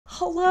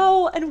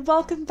Hello and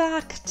welcome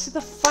back to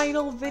the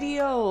final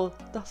video,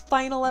 the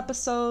final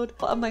episode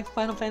of my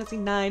Final Fantasy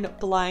IX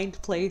blind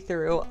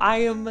playthrough. I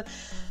am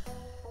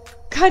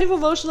kind of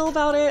emotional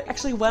about it.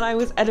 Actually, when I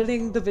was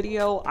editing the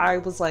video, I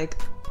was like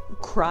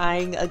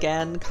crying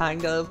again,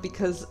 kind of,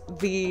 because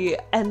the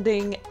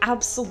ending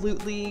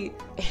absolutely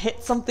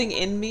hit something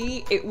in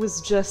me. It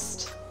was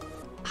just...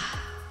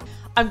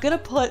 I'm gonna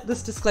put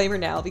this disclaimer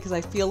now because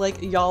I feel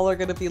like y'all are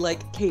gonna be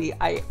like, Katie,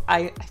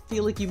 I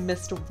feel like you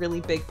missed a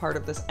really big part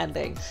of this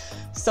ending.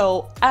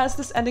 So as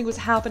this ending was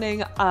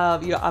happening,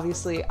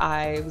 obviously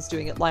I was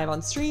doing it live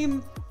on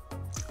stream,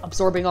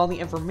 absorbing all the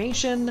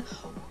information,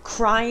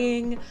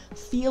 crying,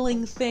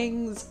 feeling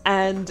things,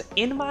 and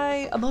in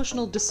my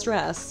emotional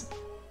distress,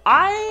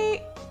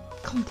 I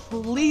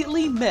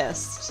completely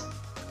missed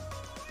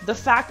the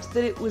fact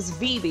that it was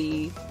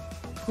Vivi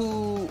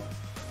who's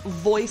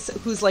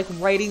like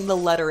writing the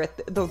letter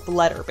the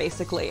letter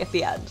basically at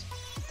the end.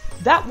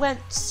 That went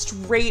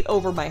straight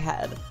over my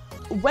head.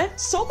 Went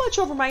so much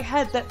over my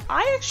head that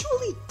I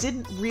actually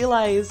didn't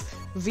realize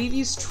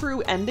Vivi's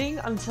true ending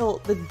until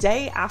the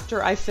day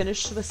after I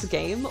finished this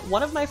game.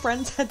 One of my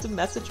friends had to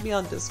message me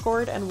on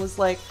Discord and was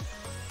like,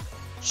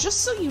 just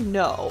so you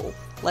know,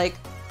 like,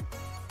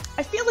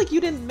 I feel like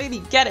you didn't maybe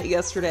get it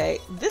yesterday.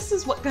 This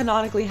is what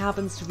canonically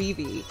happens to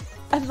Vivi.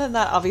 And then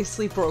that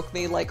obviously broke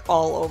me like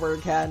all over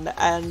again,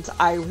 and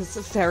I was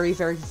very,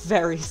 very,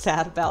 very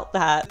sad about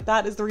that.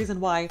 That is the reason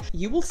why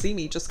you will see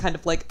me just kind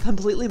of like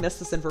completely miss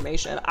this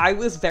information. I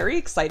was very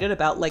excited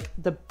about like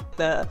the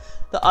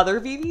other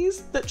Vivis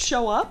that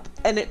show up,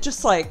 and it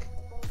just like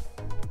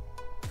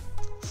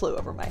flew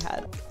over my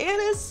head. It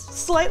is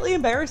slightly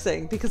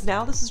embarrassing because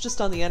now this is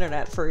just on the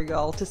internet for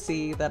y'all to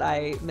see that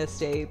I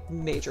missed a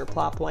major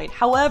plot point.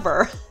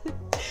 However,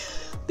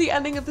 the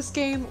ending of this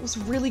game was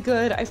really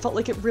good. I felt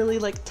like it really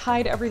like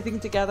tied everything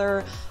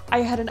together.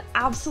 I had an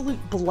absolute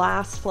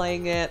blast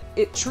playing it.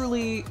 It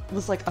truly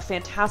was like a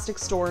fantastic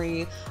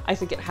story. I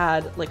think it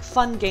had like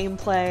fun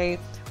gameplay,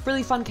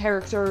 really fun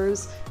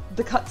characters.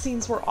 The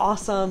cutscenes were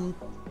awesome.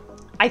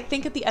 I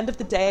think at the end of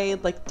the day,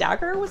 like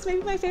Dagger was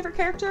maybe my favorite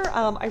character.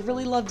 I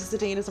really loved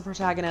Zidane as a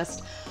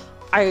protagonist.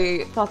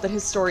 I thought that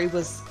his story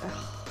was...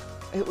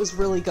 it was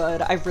really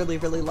good. I really,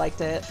 really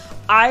liked it.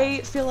 I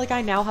feel like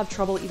I now have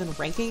trouble even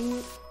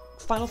ranking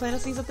Final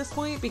Fantasies at this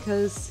point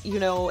because, you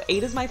know,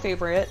 8 is my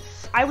favorite.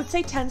 I would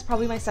say 10's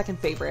probably my second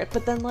favorite,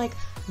 but then like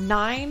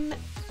 9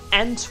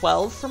 and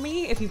 12 for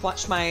me, if you've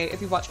watched my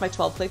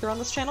 12 playthrough on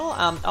this channel,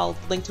 I'll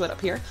link to it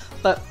up here,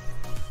 but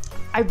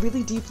I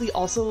really deeply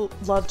also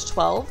loved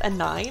 12 and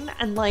 9,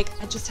 and like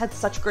I just had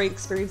such great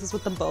experiences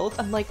with them both.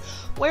 I'm like,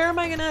 where am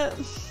I gonna...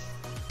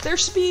 There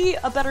should be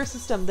a better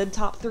system than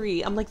top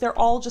 3. I'm like, they're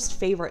all just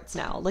favorites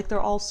now. Like, they're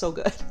all so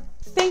good.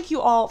 Thank you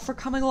all for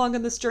coming along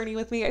on this journey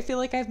with me. I feel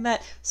like I've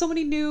met so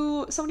many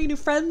new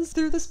friends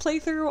through this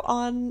playthrough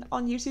on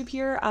YouTube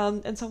here,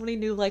 and so many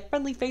new like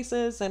friendly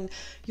faces, and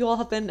you all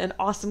have been an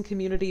awesome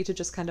community to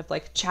just kind of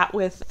like chat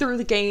with through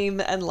the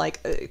game and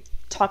like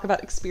talk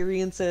about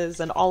experiences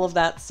and all of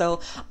that. So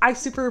I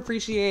super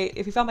appreciate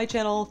if you found my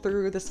channel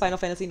through this Final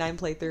Fantasy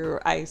IX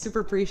playthrough. I super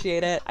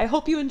appreciate it. I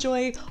hope you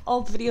enjoy all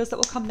the videos that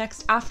will come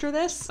next after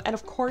this. And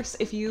of course,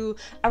 if you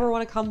ever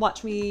want to come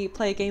watch me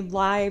play a game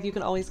live, you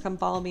can always come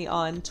follow me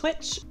on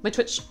Twitch. My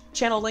Twitch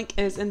channel link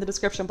is in the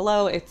description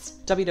below. It's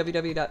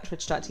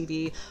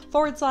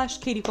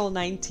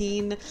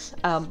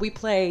www.twitch.tv/KatieCole19. We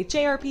play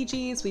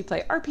JRPGs, we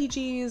play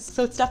RPGs,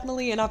 so it's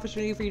definitely an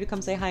opportunity for you to come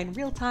say hi in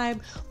real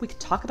time. We could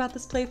talk about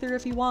this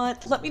playthrough if you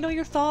want. Let me know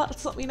your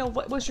thoughts. Let me know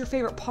what was your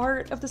favorite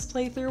part of this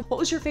playthrough. What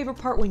was your favorite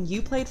part when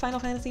you played Final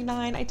Fantasy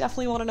IX? I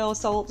definitely want to know,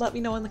 so let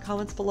me know in the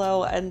comments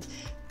below. And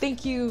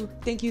thank you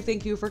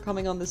for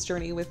coming on this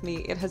journey with me.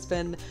 It has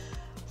been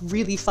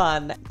really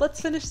fun.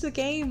 Let's finish the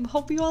game.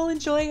 Hope you all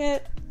enjoy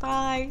it.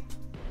 Bye.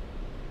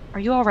 Are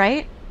you all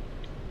right?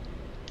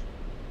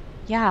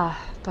 Yeah,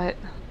 but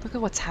look at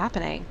what's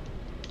happening.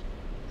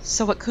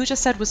 So what Kuja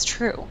said was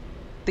true.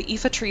 The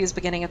Aoife tree is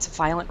beginning its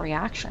violent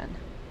reaction.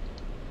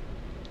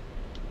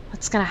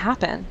 What's gonna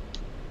happen?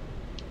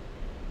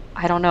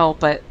 I don't know,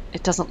 but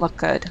it doesn't look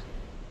good.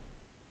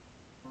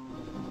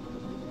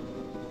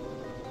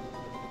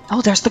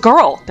 Oh, there's the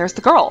girl! There's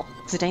the girl!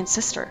 Zidane's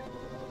sister.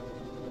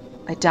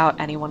 I doubt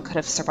anyone could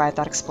have survived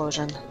that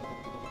explosion.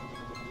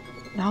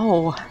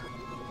 No.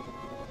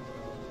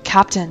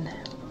 Captain.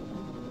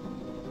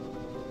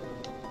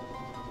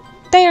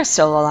 They are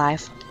still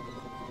alive.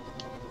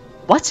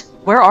 What?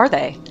 Where are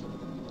they?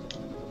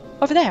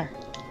 Over there.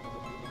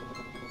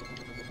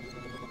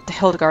 The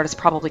Hildegard is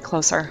probably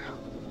closer.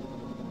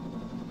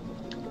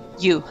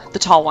 You, the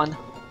tall one.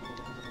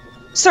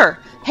 Sir,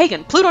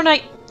 Hagen, Pluto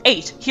Knight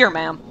 8, here,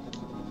 ma'am.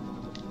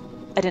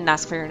 I didn't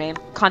ask for your name.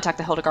 Contact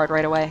the Hildegard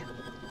right away.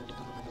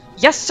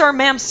 Yes, sir,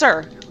 ma'am,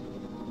 sir.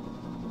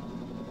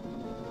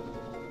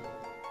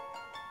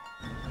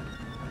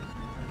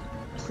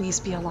 Please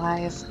be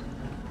alive.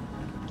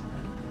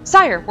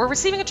 Sire, we're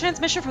receiving a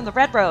transmission from the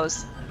Red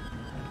Rose.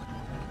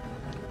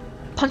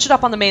 Punch it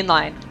up on the main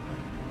line.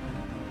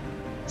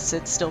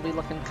 Sid'd still be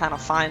looking kind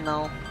of fine,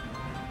 though.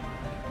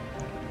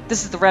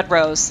 This is the Red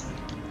Rose.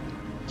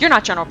 You're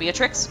not General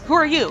Beatrix. Who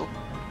are you?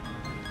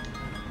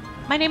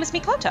 My name is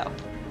Mikoto.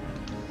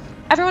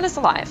 Everyone is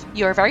alive.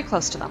 You are very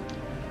close to them.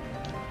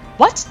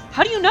 What?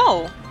 How do you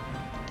know?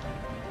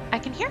 I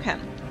can hear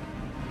him.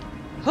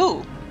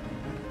 Who?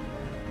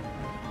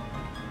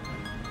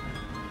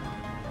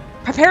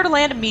 Prepare to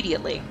land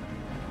immediately.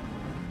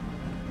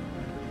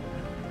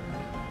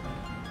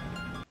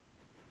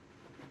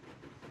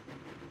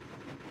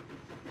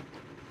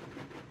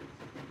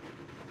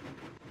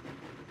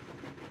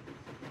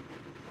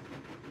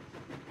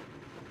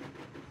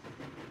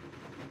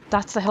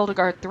 That's the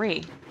Hildegard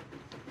 3.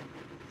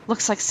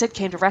 Looks like Sid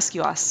came to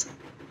rescue us.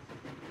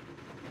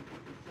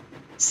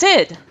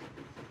 Sid!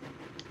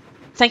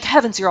 Thank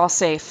heavens you're all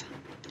safe.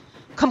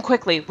 Come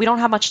quickly, we don't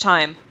have much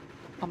time.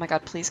 Oh my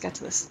god, please get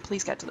to this.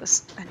 Please get to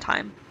this in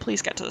time.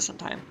 Please get to this in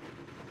time.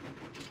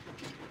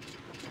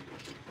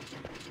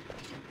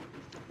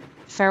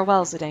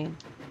 Farewell, Zidane.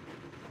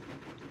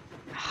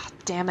 Ah,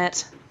 damn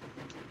it.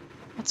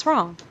 What's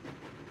wrong?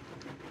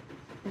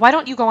 Why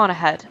don't you go on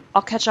ahead?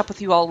 I'll catch up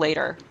with you all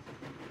later.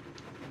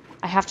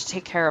 I have to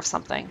take care of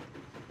something.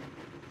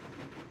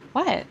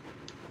 What?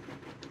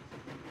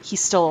 He's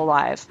still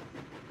alive.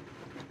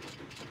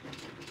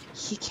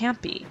 He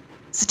can't be.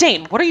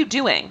 Zidane, what are you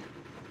doing?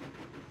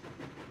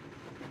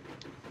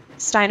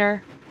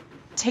 Steiner,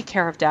 take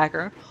care of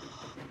Dagger.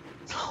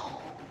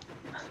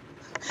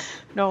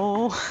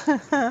 No.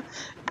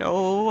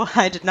 No,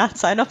 I did not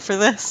sign up for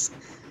this.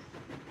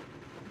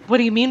 What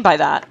do you mean by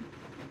that?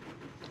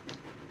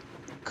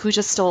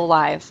 Kuja's still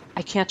alive.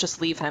 I can't just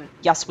leave him.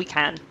 Yes, we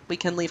can. We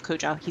can leave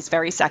Kuja. He's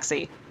very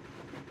sexy.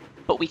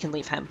 But we can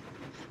leave him.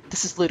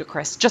 This is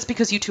ludicrous. Just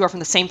because you two are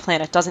from the same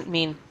planet doesn't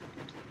mean...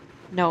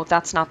 No,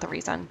 that's not the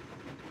reason.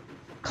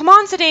 Come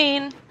on,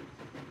 Zidane!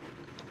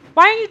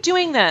 Why are you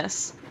doing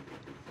this?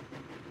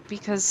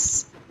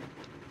 Because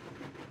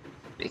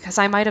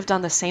I might have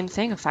done the same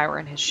thing if I were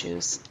in his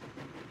shoes.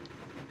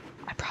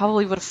 I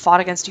probably would have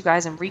fought against you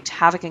guys and wreaked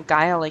havoc in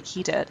Gaia like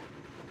he did.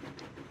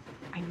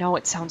 I know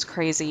it sounds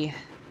crazy,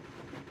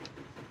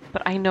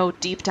 but I know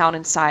deep down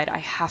inside I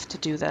have to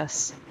do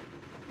this.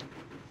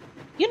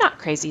 You're not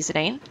crazy,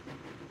 Zidane.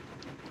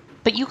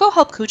 But you go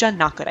help Kuja,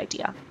 not good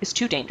idea. It's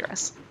too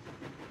dangerous.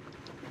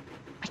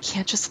 I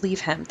can't just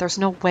leave him. There's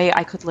no way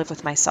I could live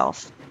with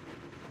myself.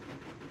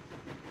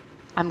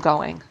 I'm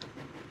going.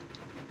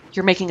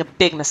 You're making a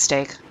big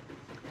mistake.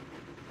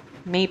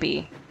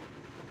 Maybe.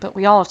 But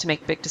we all have to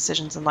make big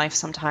decisions in life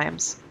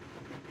sometimes.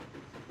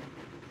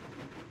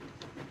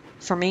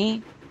 For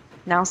me,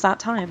 now's that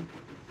time.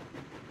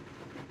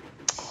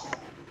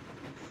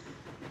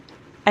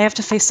 I have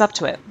to face up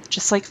to it,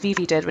 just like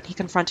Vivi did when he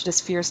confronted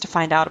his fears to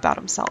find out about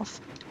himself.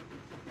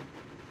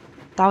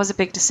 That was a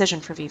big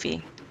decision for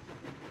Vivi.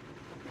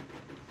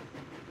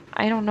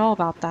 I don't know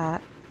about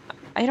that.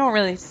 I don't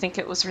really think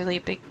it was really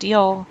a big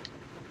deal.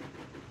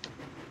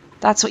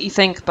 That's what you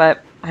think,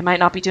 but I might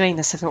not be doing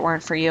this if it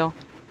weren't for you.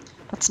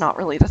 That's not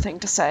really the thing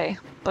to say,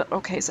 but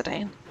okay,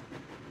 Zidane.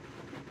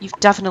 You've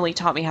definitely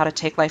taught me how to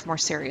take life more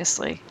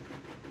seriously.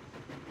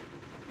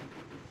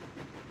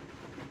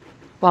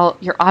 Well,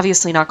 you're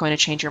obviously not going to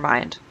change your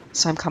mind,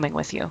 so I'm coming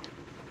with you.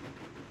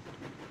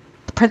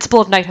 The principle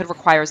of knighthood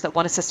requires that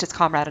one assist its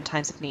comrade in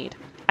times of need.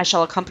 I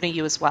shall accompany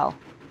you as well.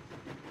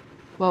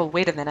 Whoa,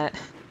 wait a minute.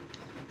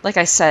 Like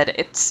I said,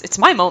 it's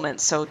my moment,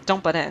 so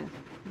don't butt in.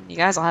 You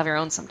guys will have your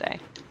own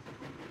someday.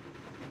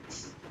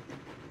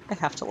 I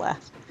have to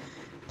laugh.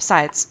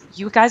 Besides,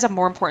 you guys have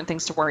more important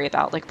things to worry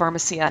about, like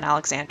Barmecia and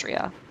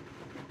Alexandria.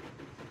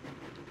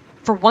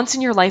 For once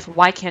in your life,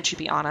 why can't you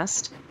be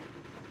honest?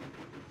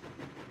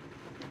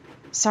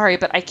 Sorry,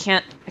 but I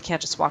can't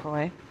just walk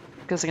away.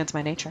 It goes against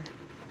my nature.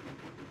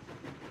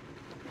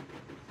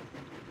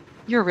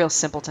 You're a real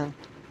simpleton.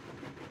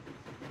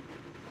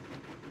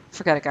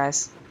 Forget it,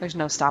 guys. There's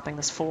no stopping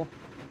this fool.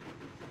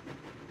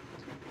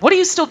 What are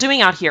you still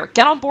doing out here?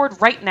 Get on board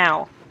right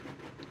now.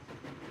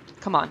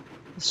 Come on.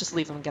 Let's just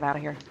leave him and get out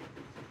of here.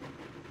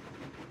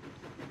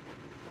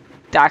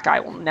 That guy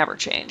will never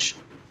change.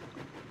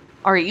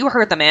 Alright, you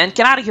heard the man.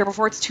 Get out of here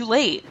before it's too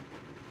late.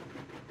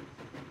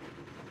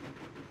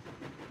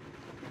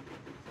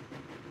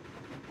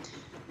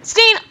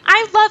 Steen,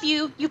 I love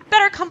you. You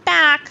better come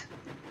back.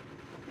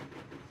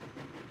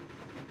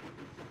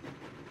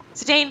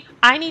 Zidane,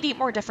 I need to eat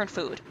more different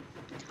food.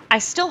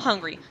 I'm still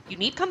hungry. You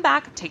need to come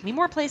back, take me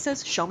more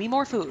places, show me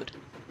more food.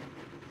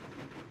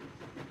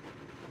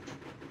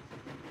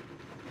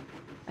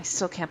 I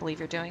still can't believe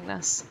you're doing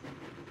this.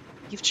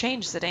 You've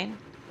changed, Zidane.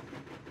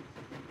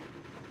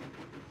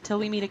 Till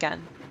we meet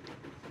again.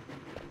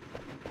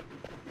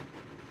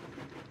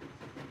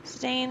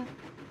 Zidane,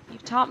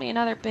 you've taught me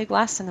another big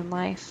lesson in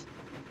life.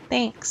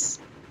 Thanks.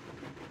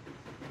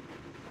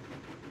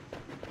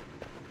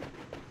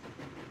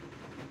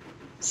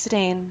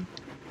 Zidane.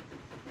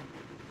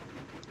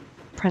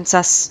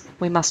 Princess,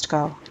 we must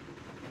go.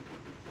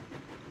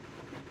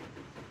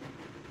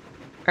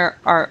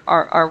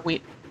 Are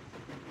we...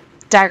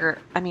 Dagger,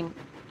 I mean,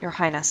 Your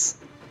Highness.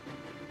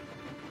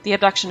 The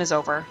abduction is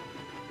over.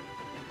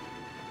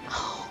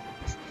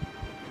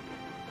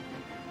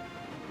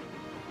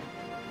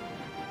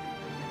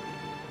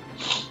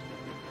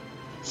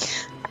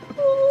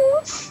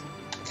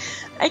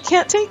 I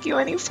can't take you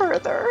any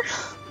further.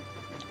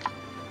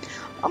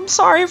 I'm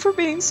sorry for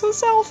being so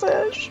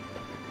selfish.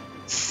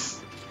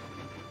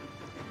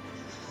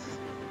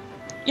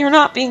 You're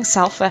not being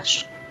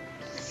selfish.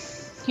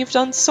 You've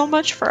done so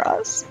much for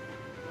us.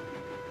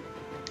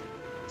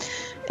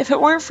 If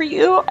it weren't for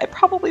you, I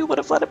probably would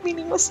have led a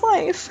meaningless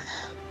life.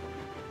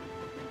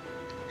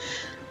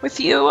 With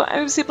you,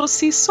 I was able to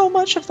see so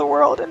much of the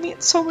world and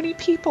meet so many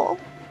people.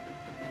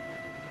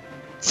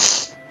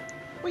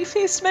 We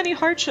faced many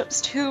hardships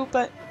too,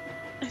 but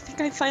I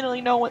think I finally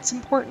know what's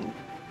important.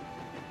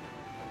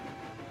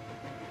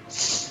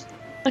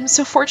 I'm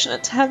so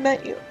fortunate to have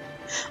met you.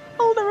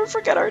 I'll never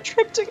forget our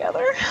trip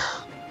together.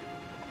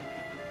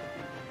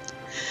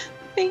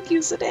 Thank you,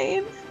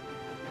 Zidane.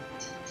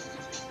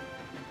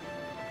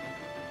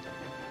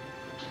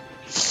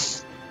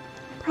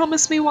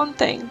 Promise me one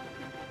thing.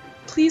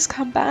 Please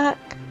come back.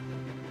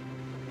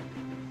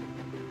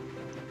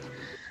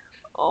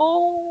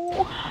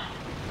 Oh.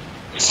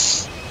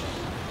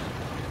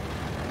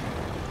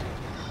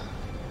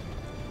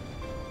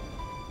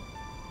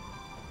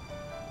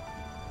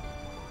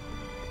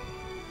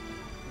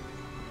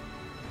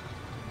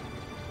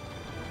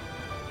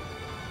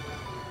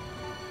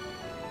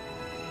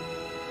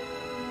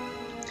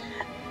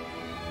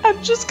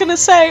 I'm just gonna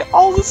say,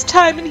 all this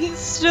time and he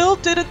still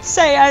didn't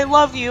say I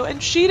love you,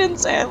 and she didn't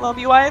say I love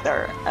you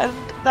either, and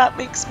that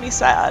makes me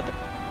sad.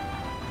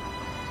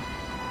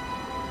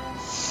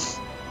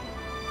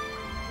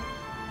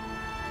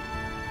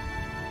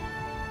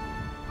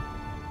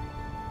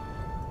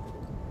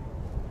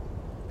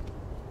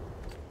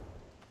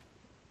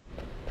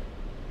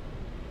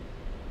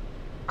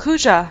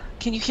 Kuja,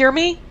 can you hear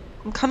me?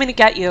 I'm coming to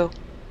get you.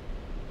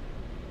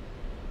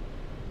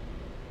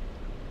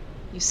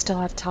 You still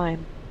have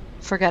time.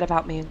 Forget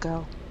about me and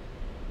go.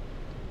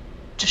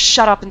 Just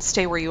shut up and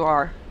stay where you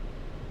are.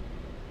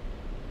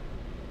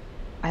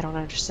 I don't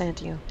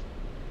understand you.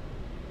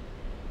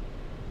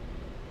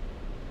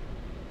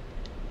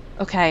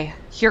 Okay,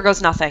 here goes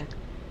nothing.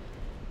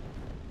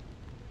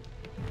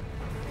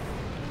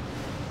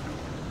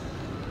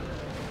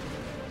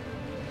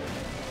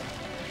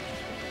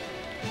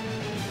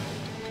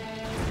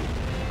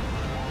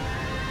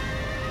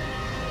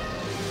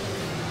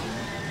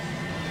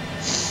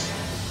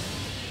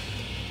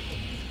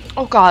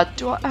 Oh god,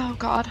 oh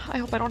god, I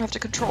hope I don't have to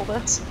control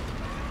this.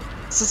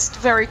 This is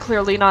very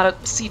clearly not a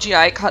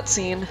CGI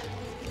cutscene.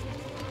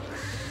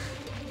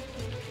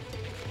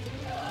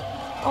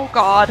 Oh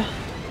god.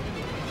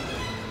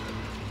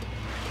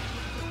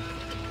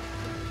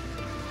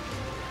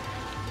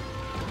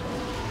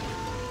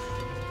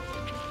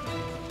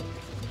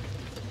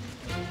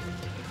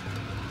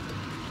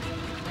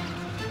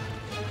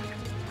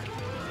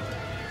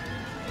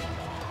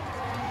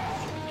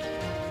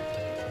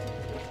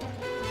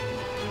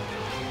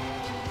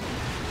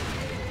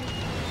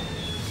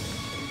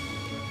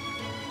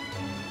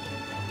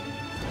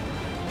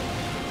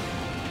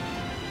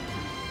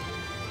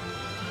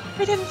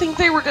 I didn't think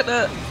they were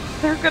gonna...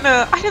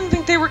 I didn't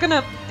think they were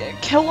gonna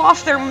kill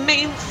off their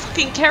main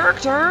fucking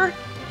character.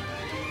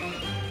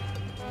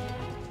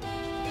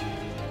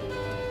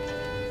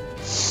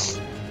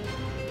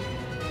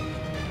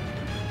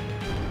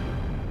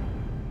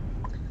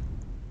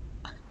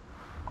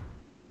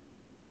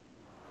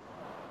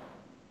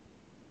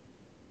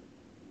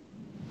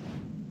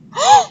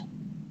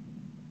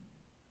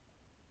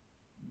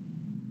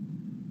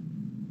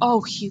 Oh,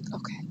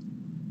 okay.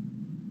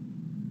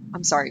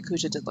 I'm sorry,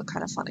 Kuja did look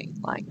kind of funny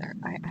lying there.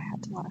 I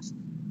had to laugh.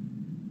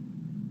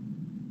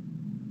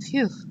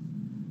 Phew.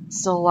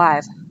 Still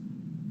alive.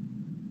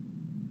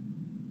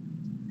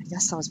 I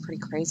guess that was pretty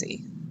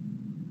crazy.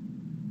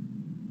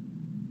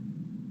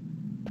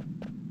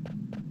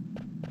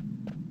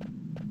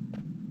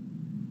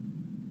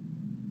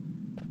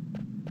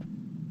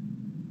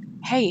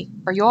 Hey,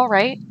 are you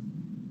alright?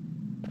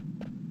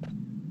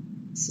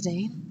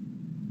 Zidane?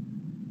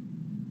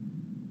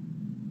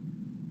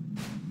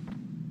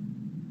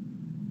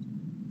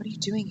 What are you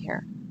doing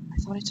here? I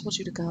thought I told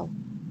you to go.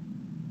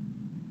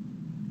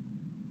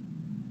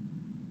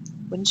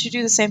 Wouldn't you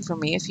do the same for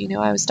me if you knew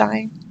I was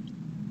dying?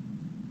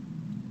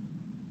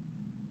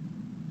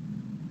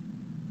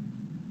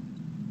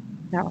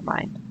 Never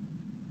mind.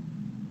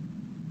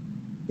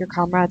 Your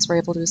comrades were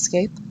able to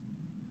escape?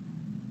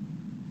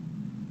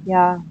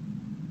 Yeah.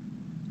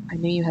 I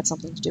knew you had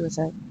something to do with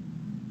it.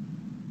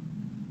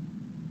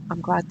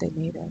 I'm glad they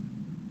made it.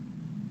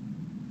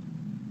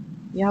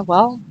 Yeah,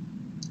 well,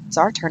 it's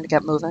our turn to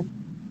get moving.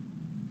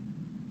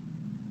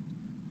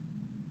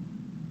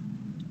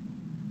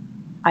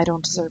 I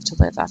don't deserve to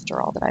live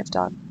after all that I've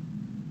done.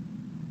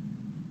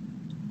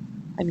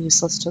 I'm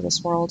useless to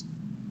this world.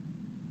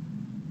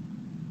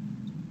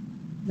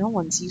 No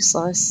one's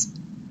useless.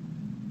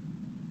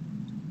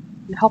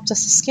 You helped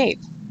us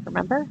escape,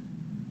 remember?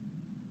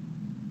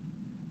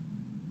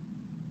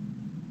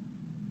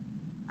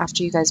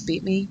 After you guys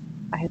beat me,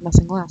 I had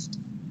nothing left.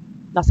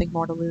 Nothing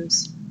more to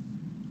lose.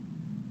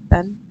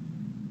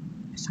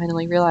 Then, I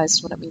finally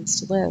realized what it means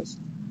to live.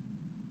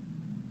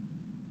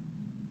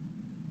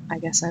 I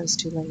guess I was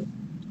too late.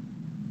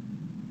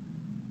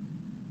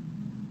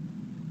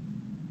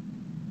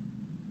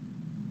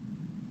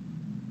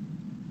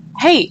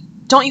 Hey,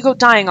 don't you go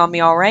dying on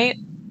me, alright?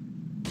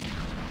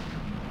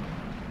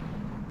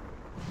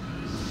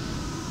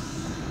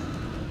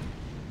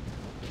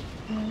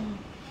 No.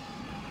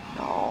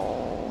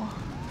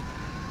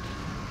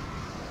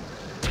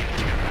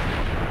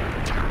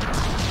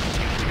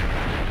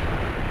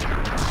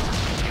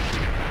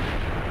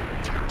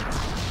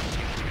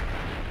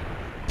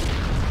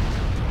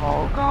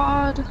 Oh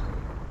god.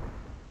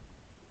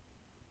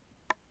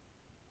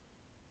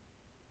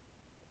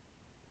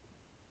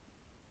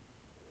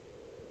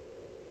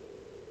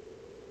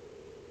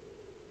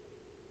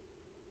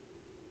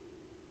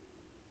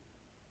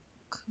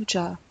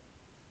 Kuja,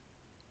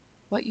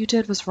 what you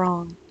did was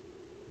wrong.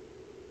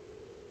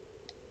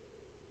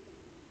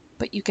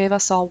 But you gave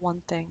us all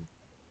one thing.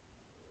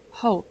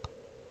 Hope.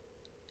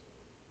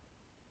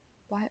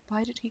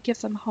 Why did he give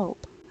them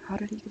hope? How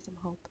did he give them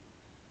hope?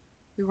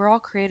 We were all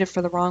created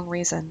for the wrong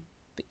reason,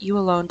 but you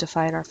alone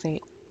defied our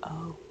fate.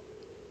 Oh.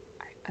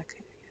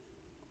 Okay.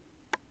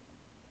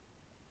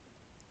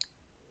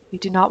 We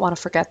do not want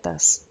to forget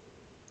this.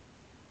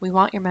 We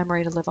want your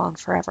memory to live on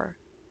forever.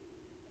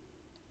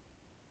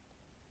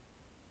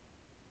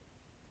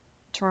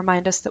 To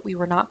remind us that we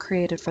were not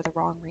created for the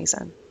wrong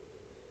reason.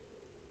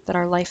 That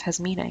our life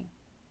has meaning.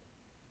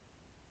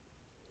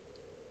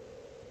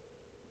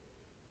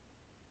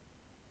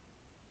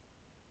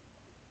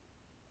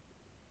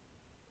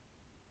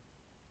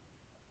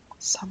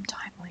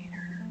 Sometime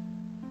later.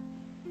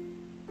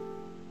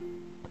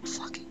 The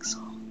fucking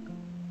song.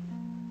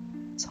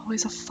 It's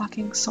always a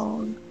fucking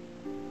song.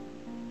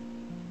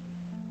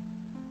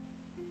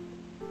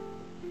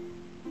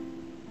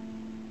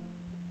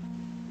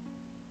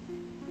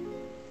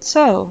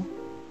 So,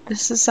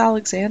 this is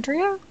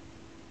Alexandria?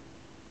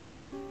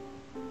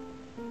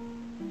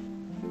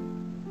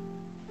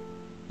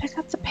 Pick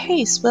up the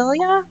pace, will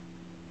ya?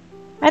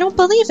 I don't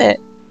believe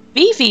it.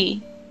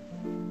 Vivi!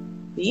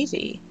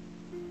 Vivi?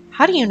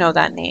 How do you know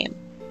that name?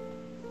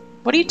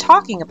 What are you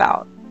talking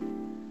about?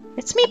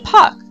 It's me,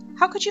 Puck.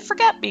 How could you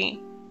forget me?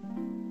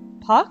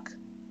 Puck?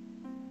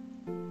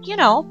 You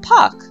know,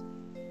 Puck.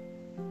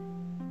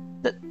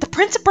 The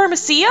Prince of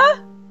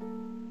Bermesia?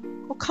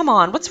 Oh, come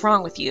on, what's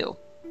wrong with you?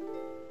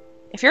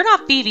 If you're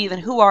not Vivi, then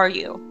who are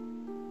you?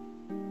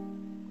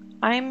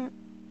 I'm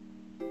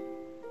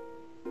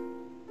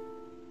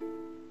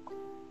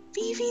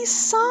Vivi's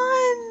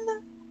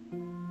son!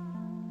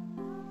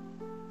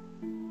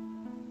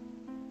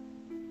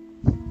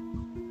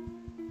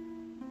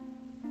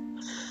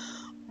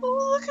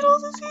 Oh, look at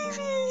all the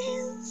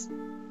Vivis!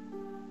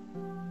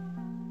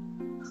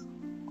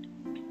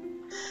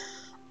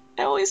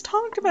 I always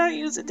talked about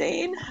you,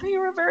 Zidane. You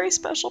were a very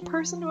special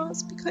person to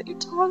us because you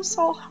taught us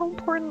all how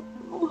important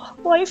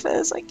life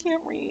is. I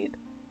can't read.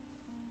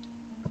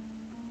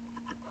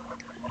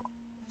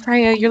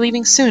 Freya, you're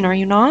leaving soon, are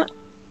you not?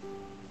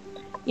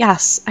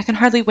 Yes, I can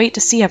hardly wait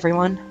to see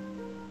everyone.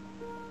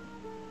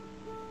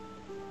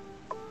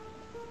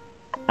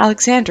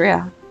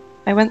 Alexandria.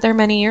 I went there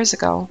many years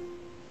ago.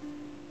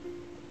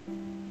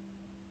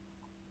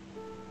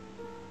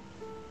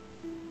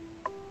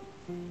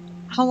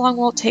 How long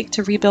will it take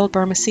to rebuild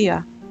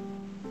Bermesia?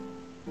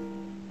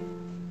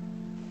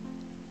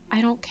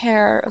 I don't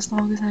care as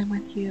long as I'm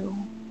with you.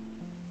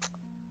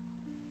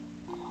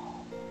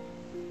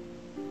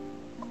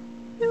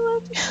 I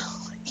love you.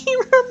 He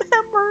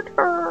remembered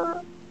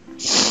her.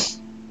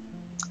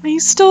 He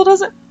still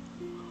doesn't.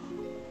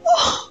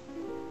 Oh.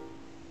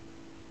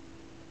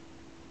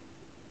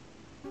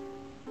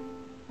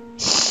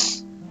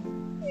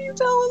 He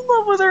fell in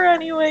love with her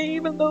anyway,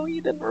 even though he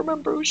didn't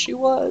remember who she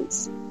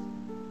was.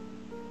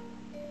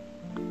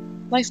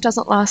 Life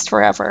doesn't last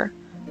forever.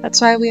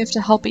 That's why we have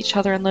to help each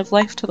other and live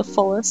life to the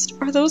fullest.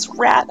 Are those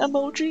rat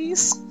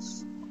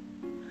emojis?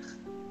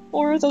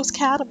 Or are those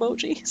cat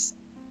emojis?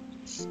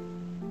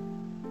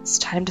 It's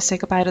time to say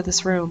goodbye to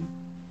this room.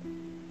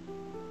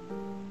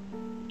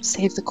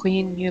 Save the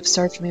queen, you have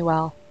served me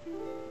well.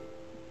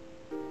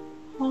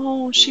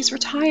 Oh, she's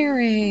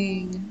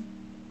retiring.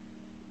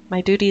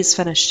 My duty is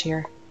finished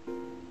here.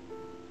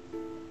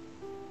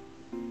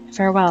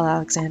 Farewell,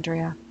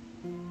 Alexandria.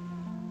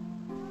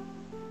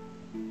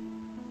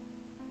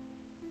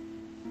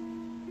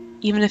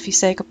 Even if you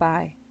say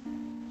goodbye,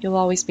 you'll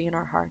always be in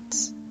our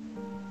hearts.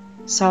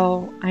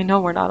 So, I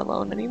know we're not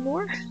alone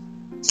anymore.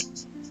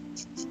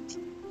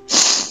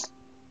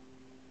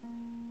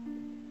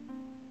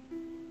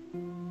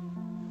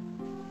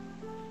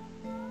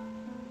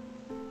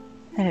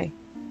 Hey.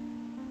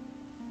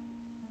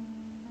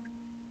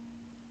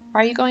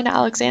 Why are you going to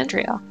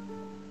Alexandria?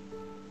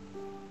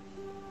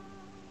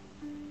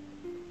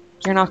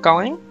 You're not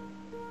going?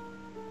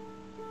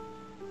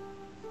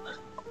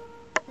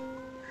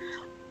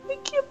 I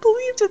can't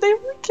believe that they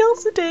would kill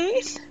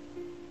Zidane.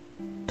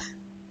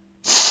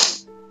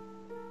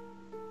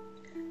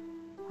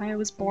 Why I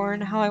was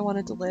born, how I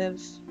wanted to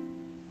live.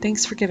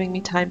 Thanks for giving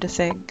me time to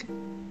think.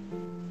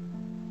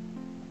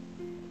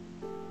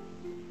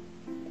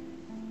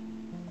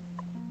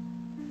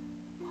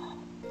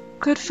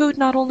 Good food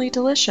not only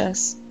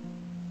delicious.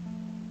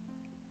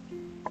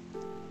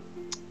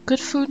 Good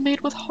food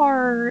made with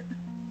heart.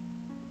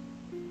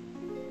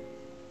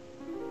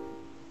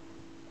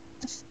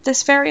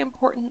 This very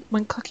important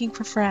when cooking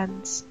for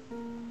friends.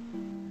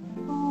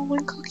 Oh,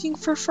 when cooking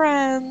for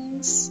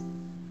friends.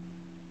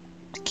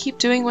 To keep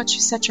doing what you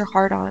set your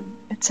heart on.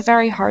 It's a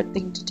very hard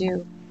thing to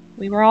do.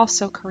 We were all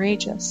so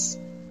courageous.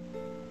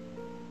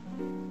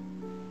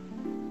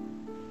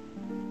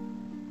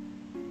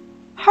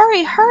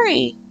 Hurry,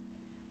 hurry!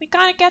 We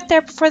gotta get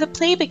there before the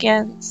play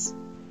begins.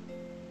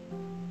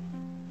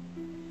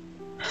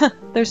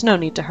 There's no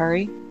need to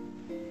hurry.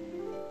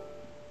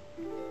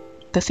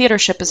 The theater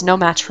ship is no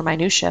match for my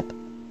new ship.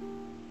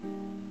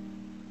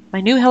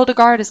 My new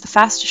Hildegard is the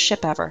fastest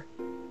ship ever.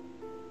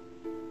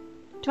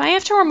 Do I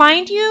have to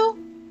remind you?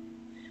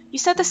 You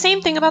said the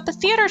same thing about the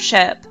theater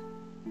ship.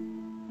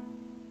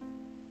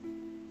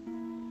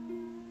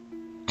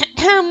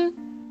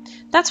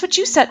 That's what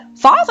you said.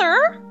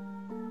 Father?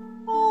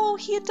 Oh,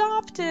 he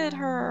adopted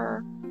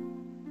her.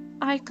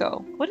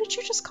 Aiko, what did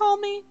you just call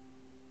me?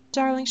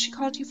 Darling, she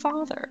called you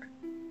father.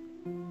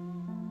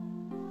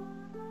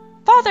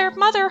 Father,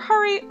 mother,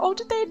 hurry. Oh,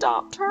 did they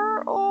adopt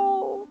her?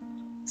 Oh,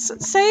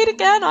 say it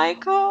again,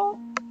 Aiko.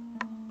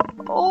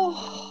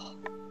 Oh.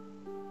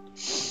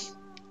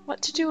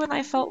 What to do when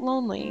I felt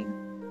lonely?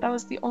 That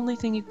was the only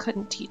thing you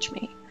couldn't teach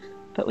me.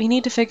 But we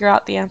need to figure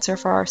out the answer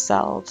for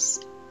ourselves.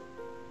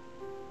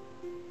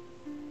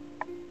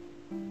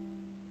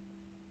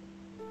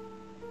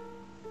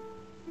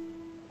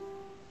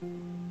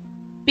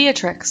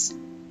 Beatrix.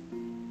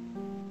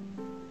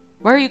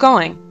 Where are you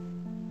going?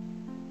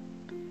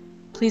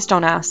 Please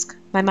don't ask.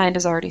 My mind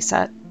is already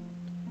set.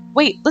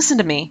 Wait, listen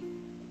to me.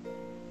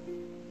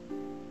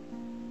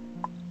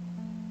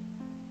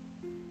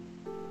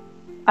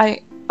 I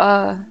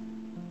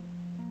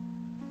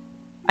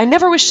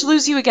never wish to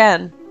lose you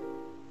again.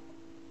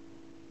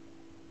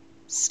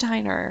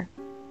 Steiner.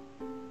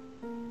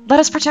 Let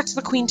us protect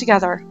the Queen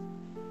together.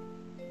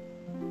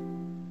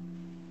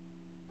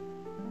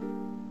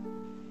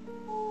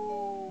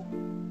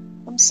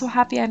 I'm so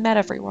happy I met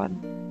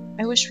everyone.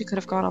 I wish we could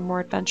have gone on more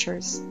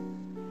adventures.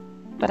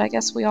 But I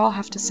guess we all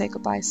have to say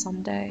goodbye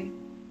someday.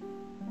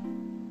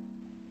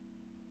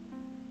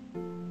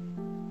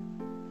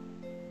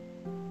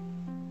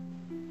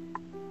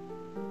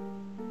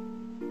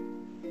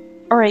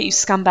 Alright, you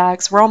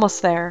scumbags, we're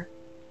almost there.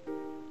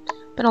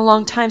 Been a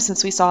long time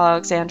since we saw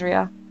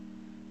Alexandria.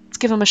 Let's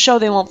give them a show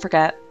they won't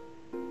forget.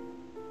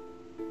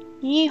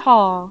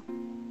 Yeehaw.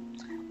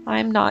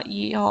 I'm not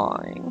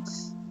yeehawing.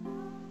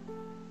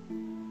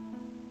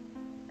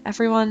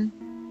 Everyone,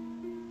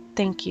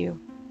 thank you.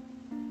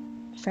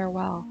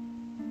 Farewell.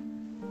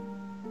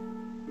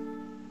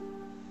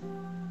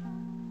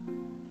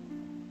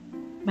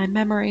 My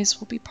memories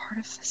will be part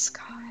of the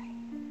sky.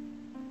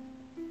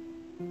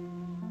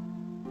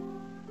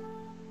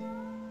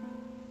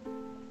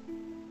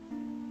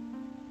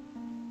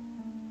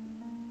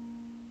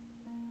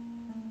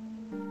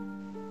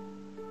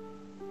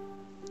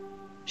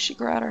 She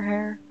grew out her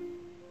hair.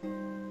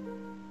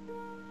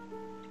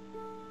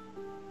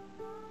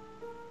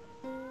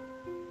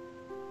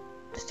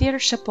 The theater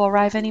ship will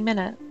arrive any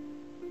minute.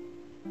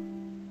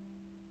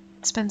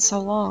 It's been so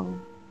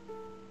long.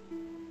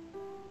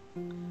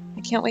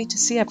 I can't wait to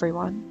see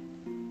everyone.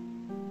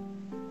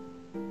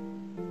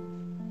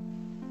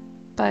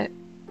 But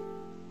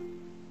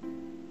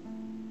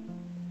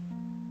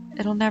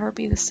it'll never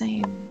be the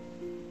same.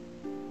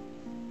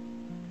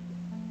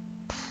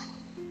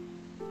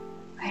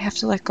 I have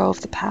to let go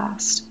of the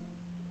past.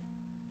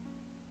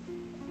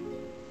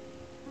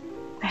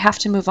 I have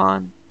to move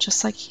on,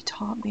 just like he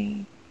taught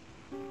me.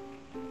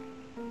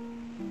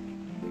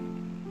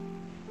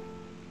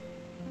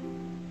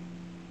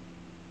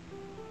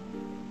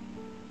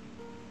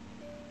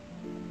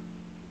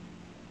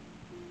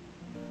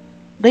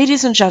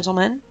 Ladies and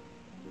gentlemen,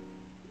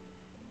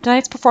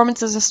 tonight's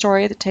performance is a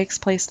story that takes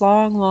place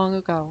long, long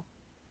ago.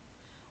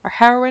 Our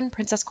heroine,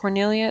 Princess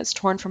Cornelia, is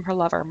torn from her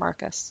lover,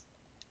 Marcus.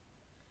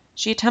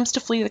 She attempts to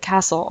flee the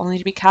castle, only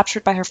to be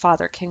captured by her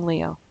father, King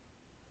Leo.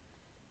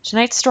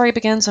 Tonight's story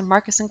begins when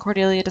Marcus and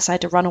Cordelia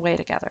decide to run away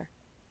together.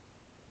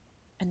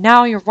 And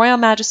now, Your Royal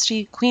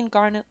Majesty, Queen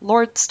Garnet,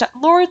 Lord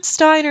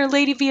Steiner,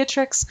 Lady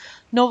Beatrix,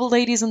 noble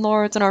ladies and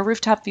lords, and our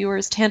rooftop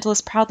viewers,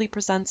 Tantalus proudly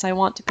presents I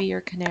Want to Be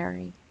Your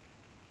Canary.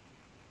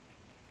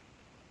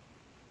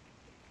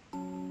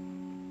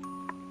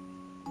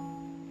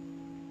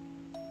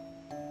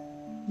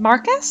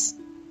 Marcus?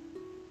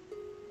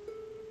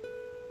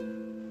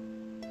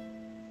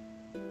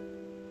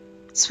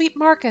 Sweet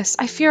Marcus,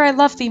 I fear I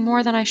love thee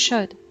more than I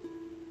should.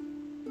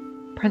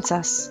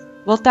 Princess,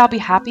 wilt thou be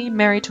happy,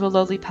 married to a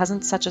lowly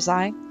peasant such as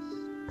I?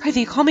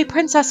 Prithee, call me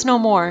princess no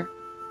more.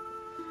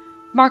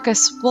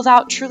 Marcus, wilt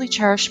thou truly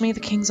cherish me, the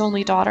king's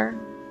only daughter?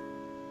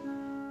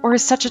 Or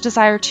is such a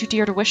desire too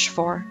dear to wish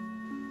for?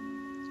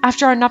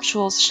 After our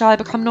nuptials, shall I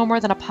become no more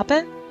than a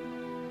puppet?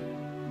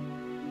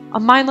 A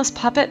mindless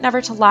puppet,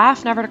 never to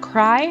laugh, never to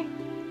cry?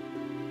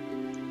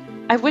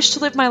 I wish to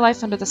live my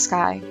life under the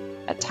sky.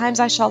 At times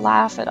I shall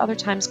laugh, at other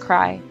times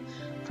cry,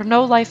 for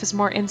no life is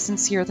more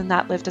insincere than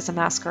that lived as a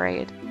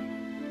masquerade.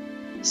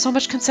 So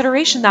much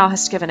consideration thou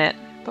hast given it,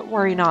 but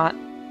worry not.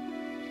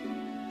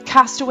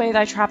 Cast away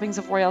thy trappings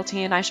of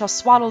royalty, and I shall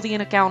swaddle thee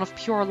in a gown of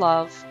pure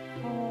love.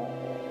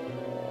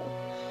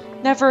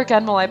 Never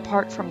again will I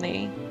part from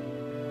thee.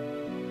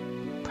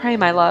 Pray,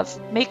 my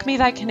love, make me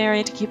thy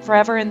canary to keep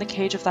forever in the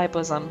cage of thy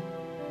bosom.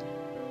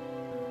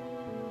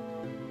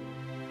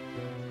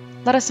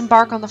 Let us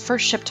embark on the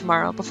first ship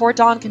tomorrow, before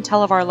dawn can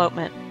tell of our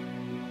elopement.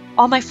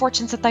 All my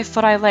fortunes at thy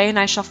foot I lay, and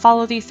I shall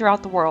follow thee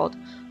throughout the world.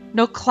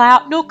 No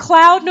cloud,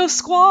 no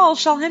squall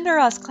shall hinder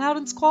us, cloud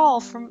and squall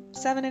from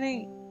 7 and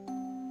 8.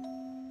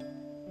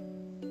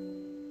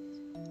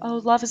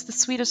 Oh, love is the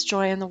sweetest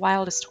joy and the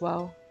wildest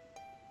woe.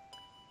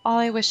 All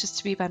I wish is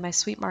to be by my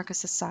sweet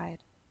Marcus's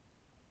side.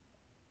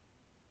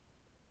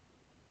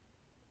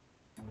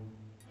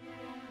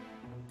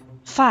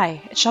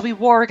 Fie, it shall be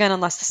war again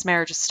unless this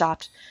marriage is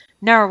stopped.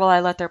 Ne'er will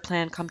I let their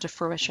plan come to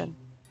fruition.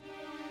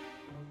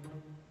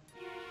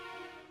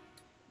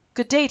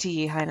 Good day to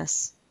ye,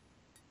 Highness.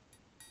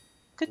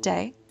 Good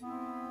day.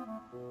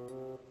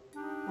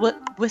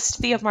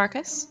 Wist thee of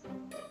Marcus?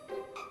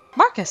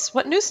 Marcus,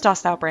 what news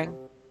dost thou bring?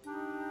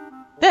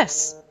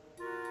 This.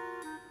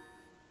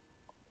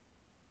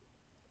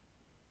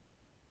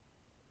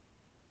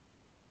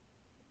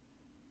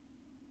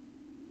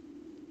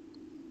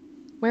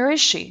 Where is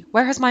she?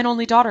 Where has mine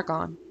only daughter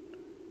gone?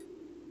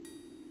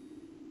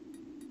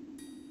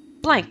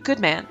 Blank, good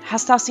man,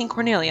 hast thou seen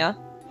Cornelia?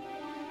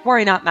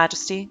 Worry not,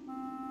 Majesty.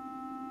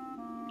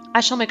 I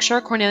shall make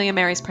sure Cornelia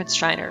marries Prince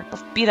Shiner,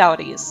 but be thou at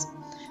ease.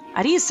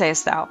 At ease,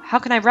 sayest thou? How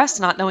can I rest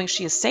not knowing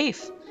she is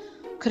safe?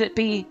 Could it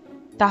be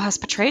thou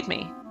hast betrayed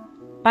me?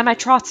 By my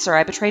troth, sir,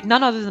 I betrayed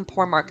none other than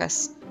poor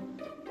Marcus.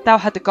 Thou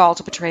had the gall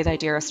to betray thy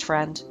dearest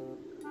friend.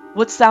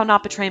 Wouldst thou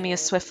not betray me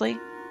as swiftly?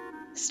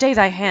 Stay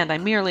thy hand, I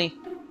merely...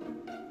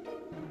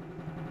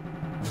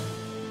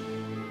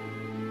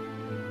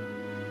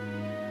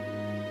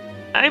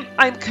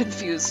 I'm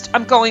confused.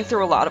 I'm going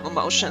through a lot of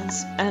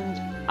emotions, and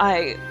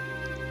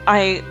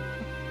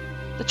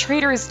the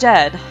traitor is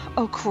dead.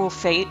 Oh, cruel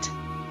fate.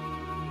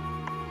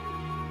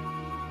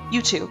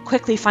 You two,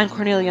 quickly find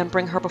Cornelia and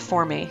bring her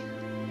before me.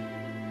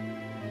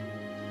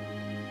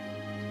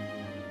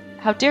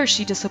 How dare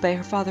she disobey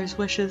her father's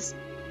wishes?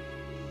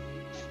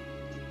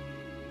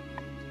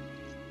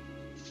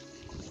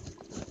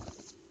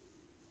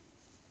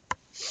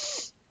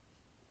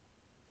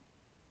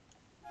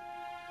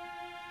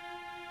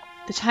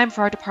 The time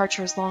for our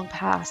departure is long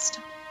past.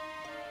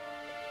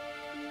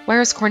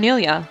 Where is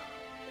Cornelia?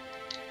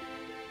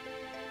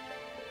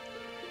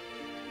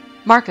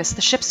 Marcus,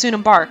 the ship soon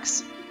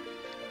embarks.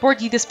 Board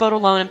ye this boat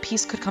alone, and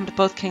peace could come to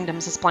both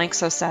kingdoms, as Blank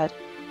so said.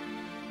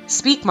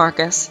 Speak,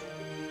 Marcus.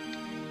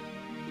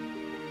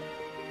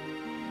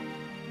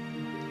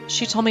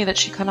 She told me that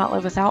she could not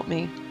live without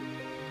me.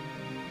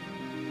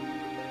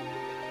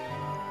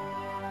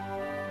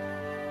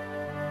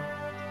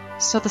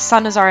 So the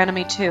sun is our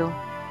enemy too.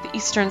 The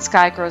eastern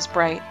sky grows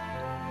bright.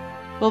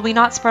 Will we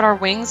not spread our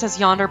wings as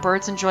yonder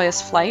birds in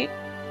joyous flight?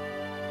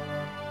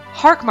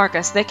 Hark,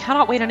 Marcus, they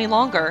cannot wait any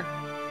longer.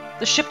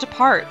 The ship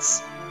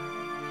departs.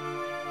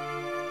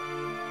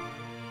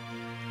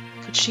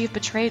 Could she have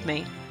betrayed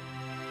me?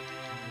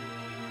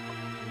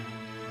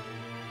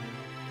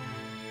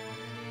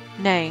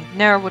 Nay,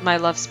 ne'er would my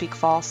love speak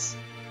false.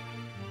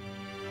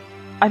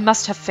 I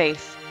must have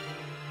faith.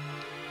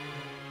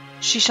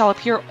 She shall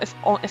appear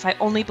if I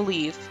only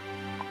believe.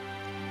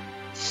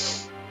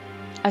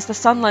 As the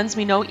sun lends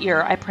me no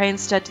ear, I pray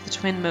instead to the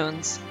twin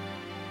moons.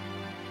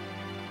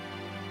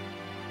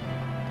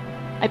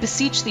 I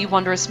beseech thee,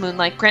 wondrous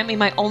moonlight, grant me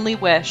my only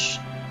wish.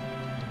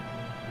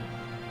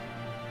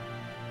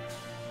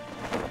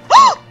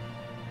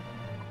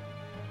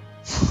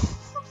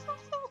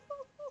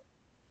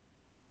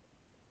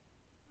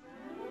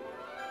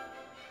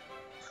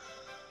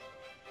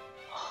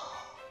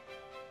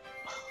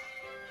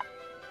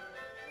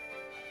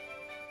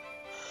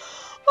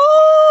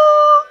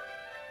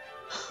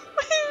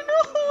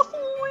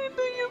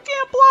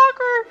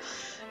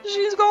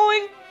 She's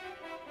going.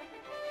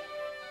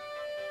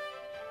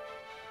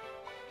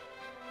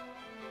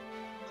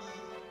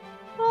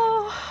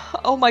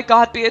 Oh my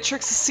god,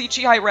 Beatrix's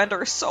CGI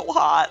render is so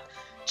hot.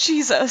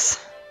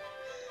 Jesus.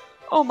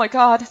 Oh my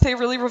god, they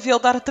really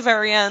revealed that at the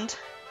very end.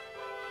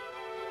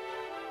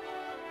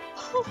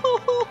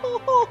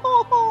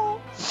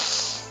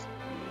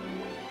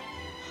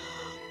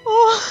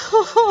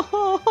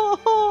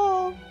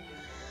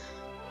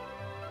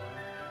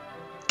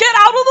 Get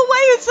out of the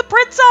way, it's the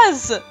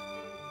princess!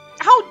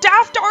 How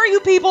daft are you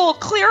people?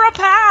 Clear a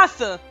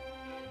path!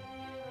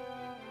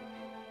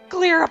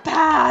 Clear a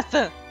path!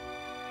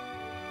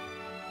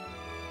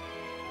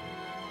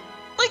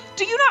 Like,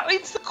 do you not?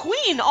 It's the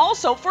queen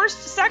also.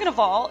 Second of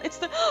all, it's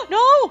the...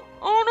 No!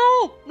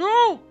 Oh no!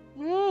 No!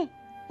 No!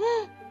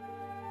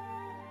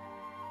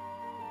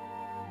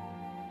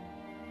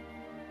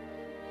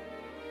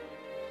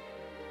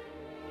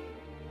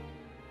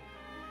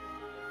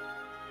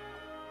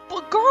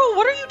 But girl,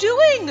 what are you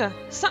doing?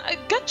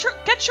 Get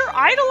your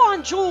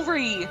Eidolon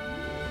jewelry.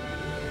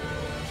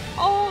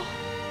 Oh.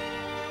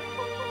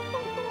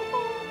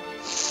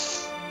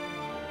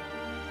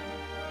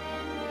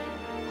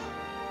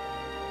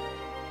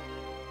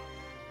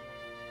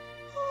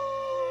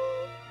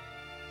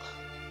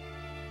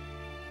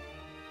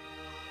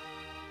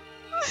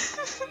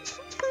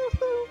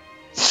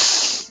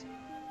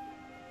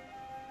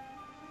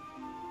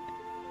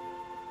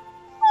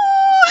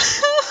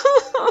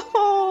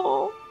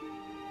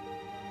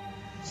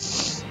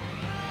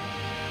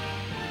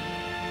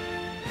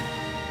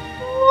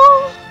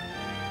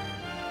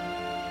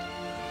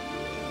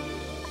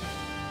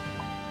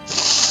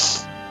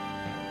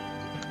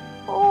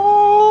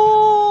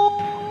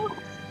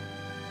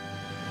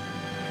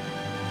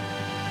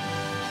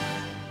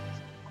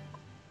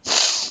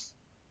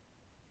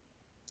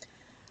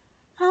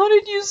 How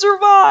did you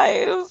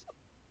survive?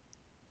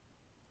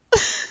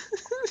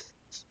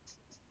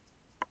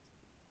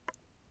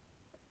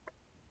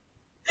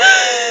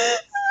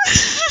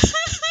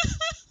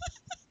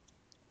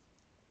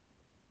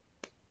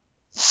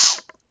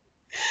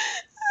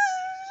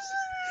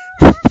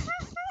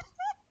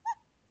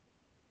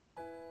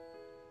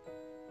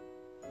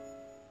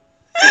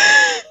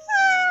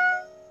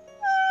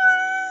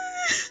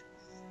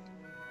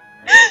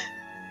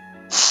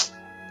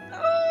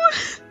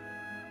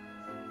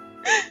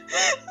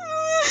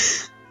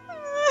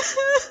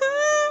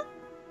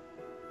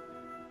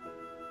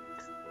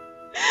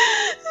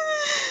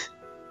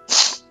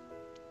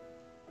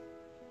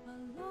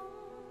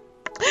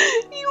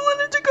 You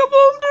wanted to come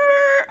home to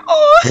her.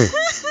 Oh.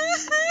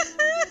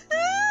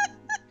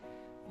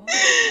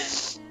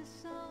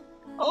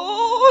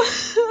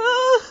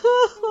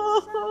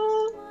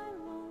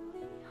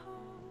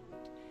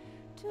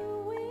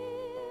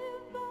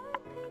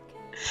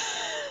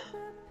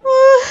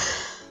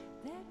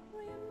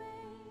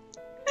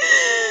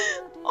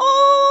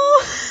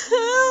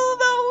 Oh,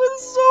 that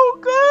was so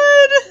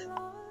good.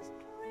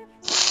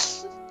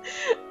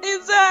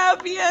 It's a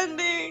happy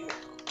ending.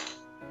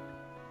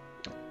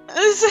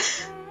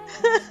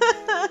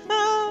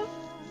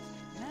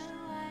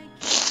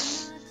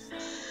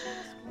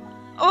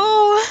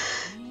 Oh,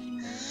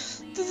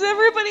 does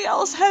everybody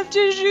else have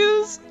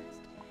tissues?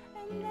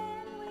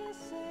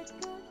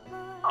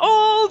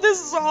 Oh,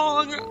 this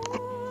song.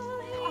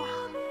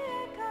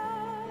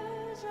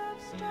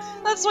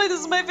 That's why this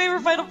is my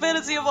favorite Final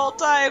Fantasy of all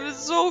time.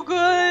 It's so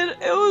good.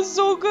 It was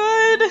so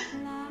good.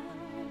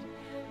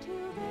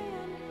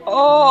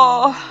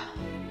 Oh.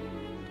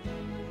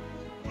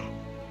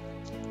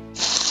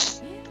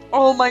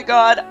 Oh my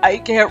god, I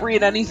can't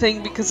read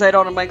anything because I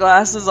don't have my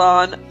glasses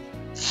on.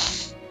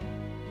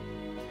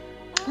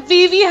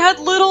 Vivi had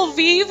little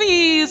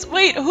Vivis!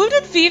 Wait, who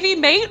did Vivi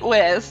mate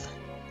with?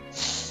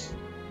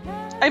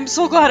 I'm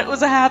so glad it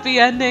was a happy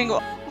ending.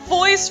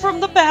 Voice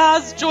from the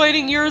past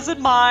joining yours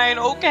and mine,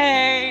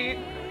 okay.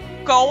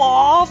 Go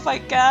off, I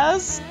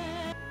guess.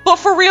 But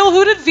for real,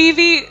 who did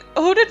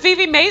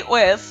Vivi mate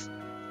with?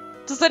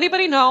 Does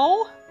anybody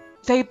know?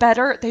 They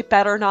better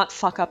not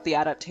fuck up the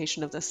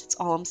adaptation of this, that's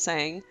all I'm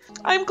saying.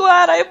 I'm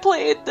glad I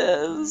played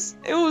this.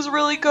 It was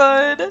really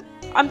good.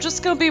 I'm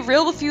just gonna be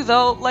real with you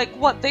though, like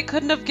what, they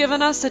couldn't have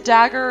given us a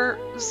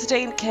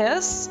dagger-stained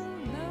kiss?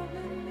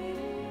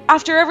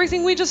 After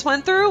everything we just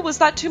went through, was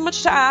that too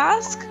much to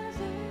ask?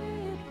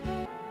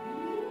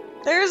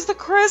 There's the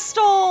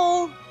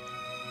crystal!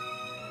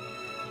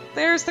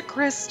 There's the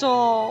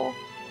crystal.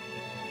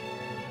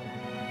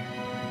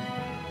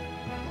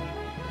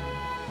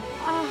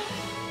 Ah.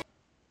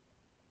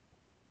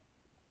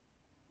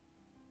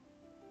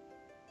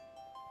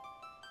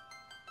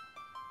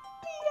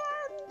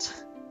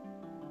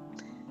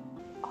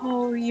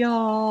 Oh,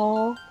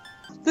 y'all.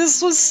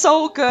 This was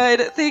so good.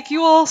 Thank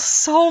you all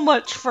so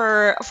much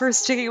for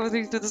sticking with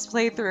me through this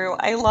playthrough.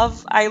 I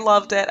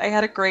loved it. I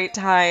had a great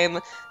time.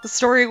 The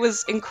story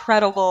was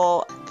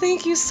incredible.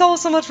 Thank you so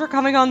much for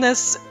coming on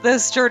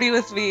this journey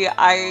with me.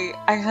 I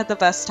had the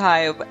best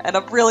time, and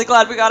I'm really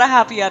glad we got a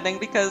happy ending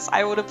because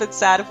I would have been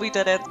sad if we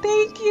didn't.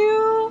 Thank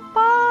you.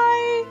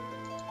 Bye.